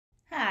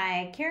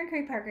Hi, Karen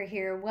Curry Parker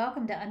here.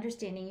 Welcome to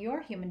Understanding Your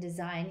Human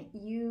Design.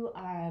 You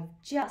have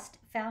just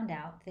found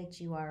out that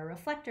you are a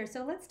reflector.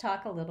 So let's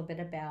talk a little bit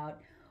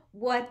about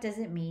what does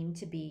it mean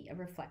to be a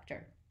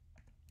reflector.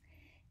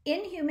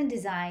 In human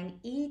design,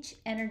 each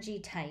energy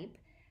type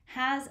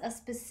has a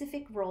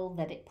specific role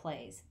that it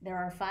plays. There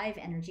are 5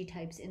 energy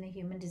types in the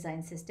human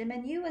design system,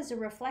 and you as a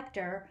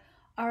reflector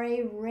are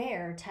a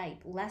rare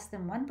type. Less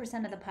than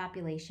 1% of the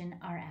population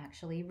are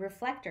actually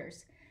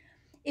reflectors.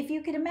 If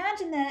you could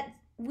imagine that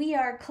we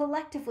are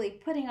collectively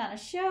putting on a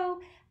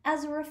show,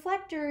 as a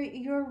reflector,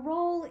 your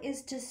role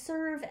is to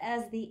serve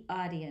as the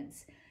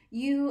audience.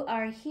 You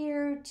are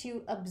here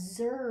to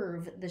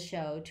observe the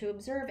show, to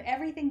observe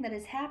everything that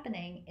is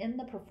happening in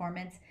the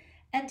performance,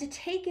 and to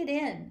take it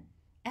in.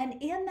 And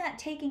in that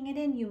taking it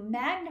in, you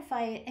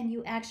magnify it and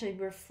you actually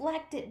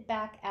reflect it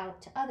back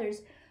out to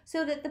others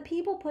so that the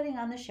people putting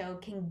on the show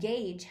can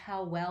gauge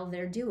how well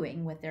they're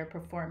doing with their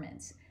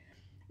performance.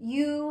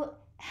 You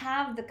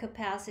have the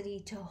capacity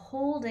to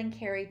hold and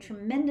carry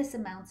tremendous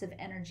amounts of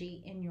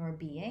energy in your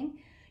being.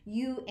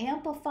 You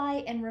amplify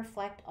and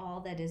reflect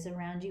all that is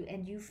around you,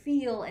 and you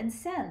feel and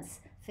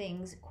sense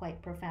things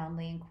quite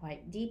profoundly and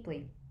quite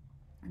deeply.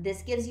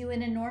 This gives you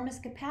an enormous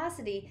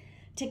capacity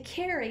to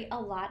carry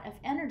a lot of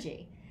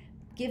energy,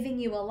 giving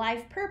you a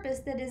life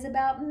purpose that is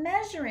about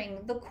measuring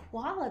the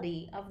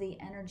quality of the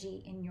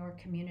energy in your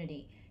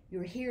community.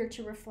 You're here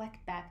to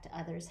reflect back to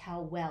others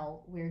how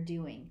well we're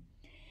doing.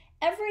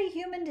 Every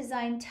human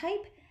design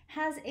type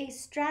has a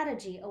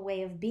strategy, a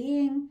way of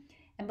being,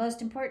 and most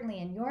importantly,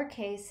 in your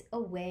case, a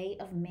way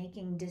of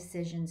making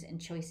decisions and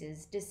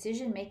choices.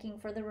 Decision making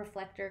for the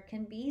reflector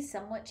can be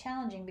somewhat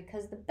challenging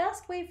because the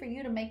best way for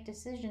you to make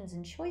decisions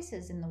and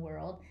choices in the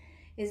world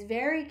is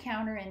very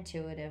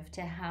counterintuitive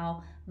to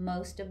how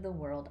most of the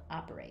world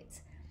operates.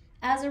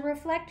 As a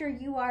reflector,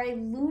 you are a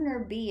lunar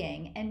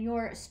being, and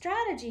your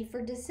strategy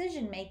for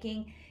decision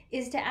making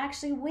is to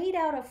actually wait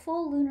out a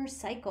full lunar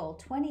cycle,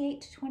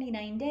 28 to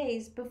 29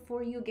 days,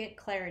 before you get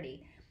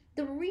clarity.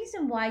 The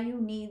reason why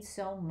you need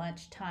so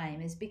much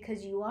time is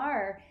because you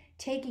are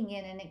taking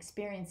in and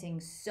experiencing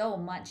so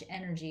much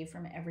energy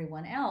from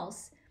everyone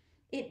else.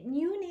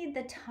 You need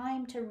the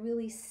time to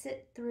really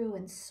sit through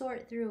and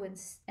sort through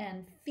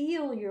and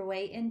feel your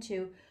way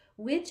into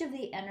which of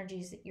the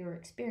energies that you're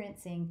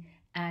experiencing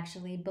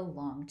actually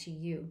belong to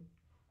you.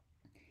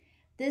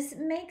 This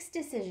makes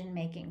decision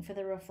making for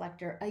the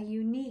reflector a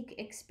unique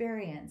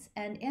experience,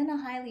 and in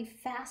a highly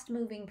fast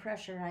moving,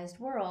 pressurized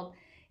world,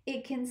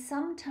 it can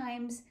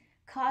sometimes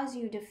cause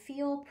you to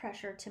feel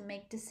pressure to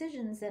make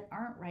decisions that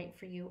aren't right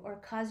for you, or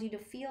cause you to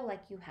feel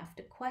like you have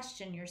to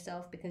question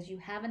yourself because you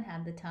haven't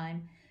had the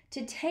time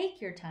to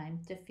take your time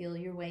to feel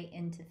your way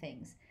into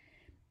things.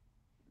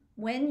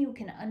 When you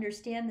can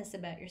understand this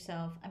about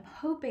yourself, I'm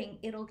hoping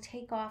it'll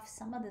take off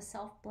some of the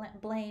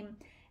self-blame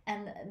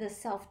and the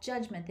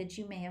self-judgment that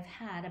you may have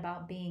had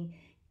about being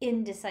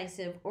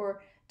indecisive,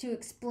 or to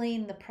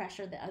explain the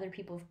pressure that other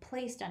people have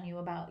placed on you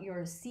about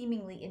your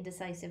seemingly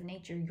indecisive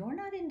nature. You're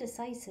not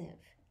indecisive.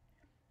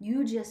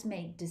 You just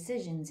make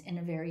decisions in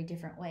a very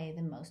different way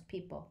than most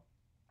people.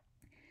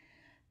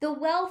 The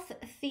wealth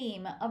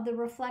theme of the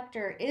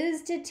reflector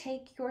is to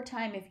take your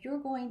time if you're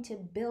going to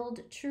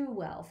build true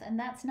wealth. And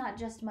that's not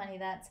just money,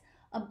 that's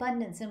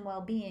abundance and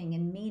well-being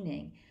and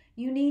meaning.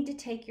 You need to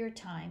take your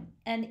time,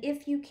 and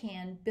if you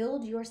can,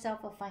 build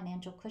yourself a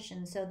financial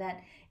cushion so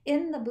that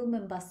in the boom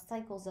and bust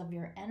cycles of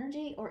your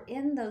energy, or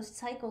in those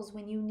cycles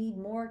when you need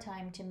more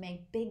time to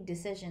make big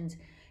decisions,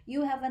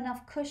 you have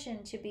enough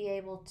cushion to be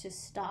able to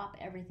stop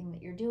everything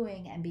that you're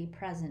doing and be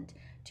present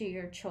to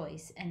your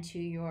choice and to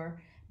your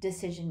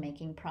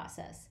decision-making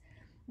process.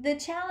 The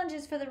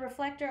challenges for the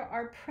reflector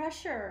are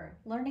pressure,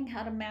 learning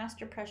how to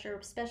master pressure,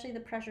 especially the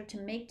pressure to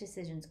make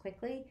decisions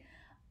quickly,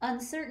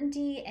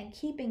 uncertainty, and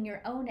keeping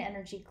your own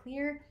energy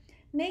clear,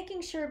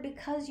 making sure,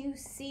 because you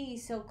see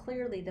so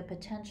clearly the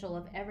potential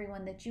of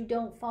everyone, that you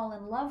don't fall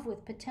in love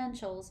with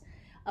potentials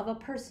of a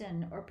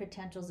person or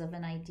potentials of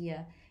an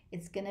idea.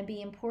 It's going to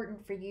be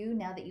important for you,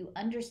 now that you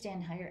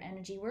understand how your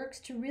energy works,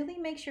 to really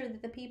make sure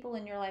that the people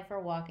in your life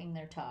are walking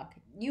their talk.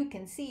 You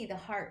can see the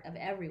heart of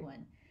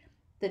everyone.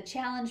 The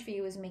challenge for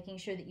you is making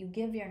sure that you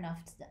give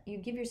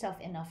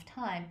yourself enough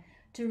time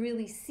to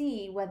really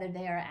see whether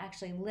they are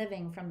actually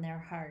living from their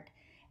heart,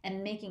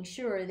 and making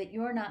sure that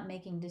you're not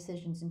making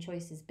decisions and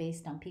choices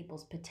based on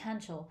people's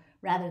potential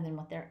rather than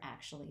what they're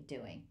actually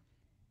doing.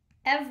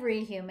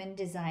 Every human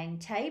design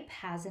type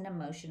has an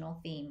emotional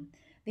theme.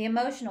 The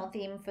emotional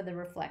theme for the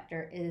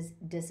reflector is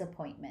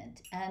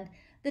disappointment. And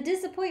the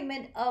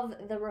disappointment of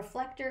the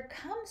reflector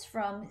comes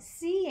from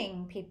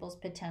seeing people's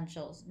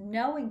potentials,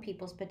 knowing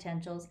people's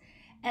potentials,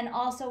 and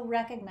also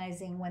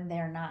recognizing when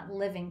they're not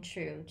living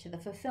true to the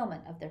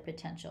fulfillment of their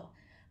potential.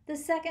 The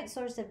second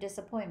source of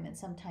disappointment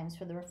sometimes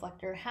for the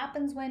reflector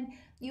happens when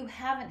you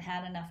haven't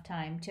had enough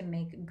time to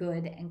make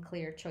good and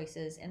clear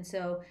choices. And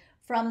so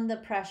from the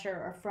pressure,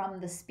 or from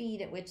the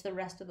speed at which the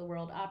rest of the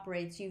world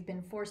operates, you've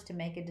been forced to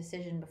make a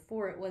decision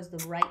before it was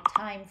the right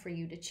time for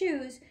you to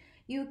choose.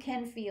 You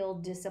can feel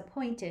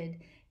disappointed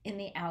in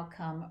the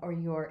outcome or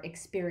your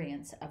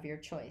experience of your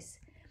choice.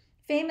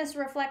 Famous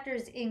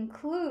reflectors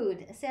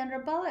include Sandra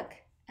Bullock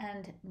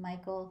and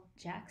Michael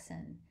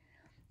Jackson.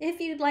 If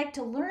you'd like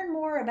to learn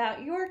more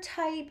about your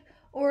type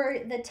or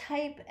the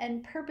type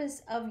and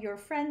purpose of your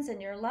friends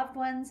and your loved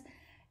ones,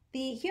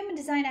 the Human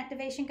Design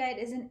Activation Guide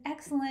is an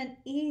excellent,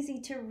 easy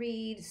to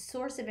read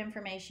source of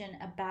information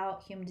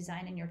about human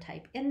design and your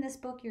type. In this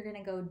book, you're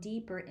going to go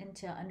deeper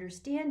into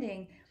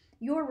understanding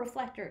your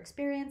reflector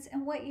experience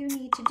and what you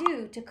need to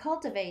do to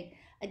cultivate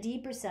a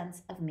deeper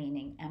sense of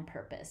meaning and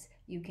purpose.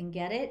 You can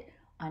get it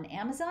on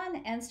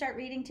Amazon and start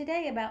reading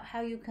today about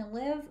how you can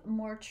live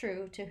more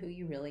true to who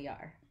you really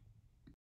are.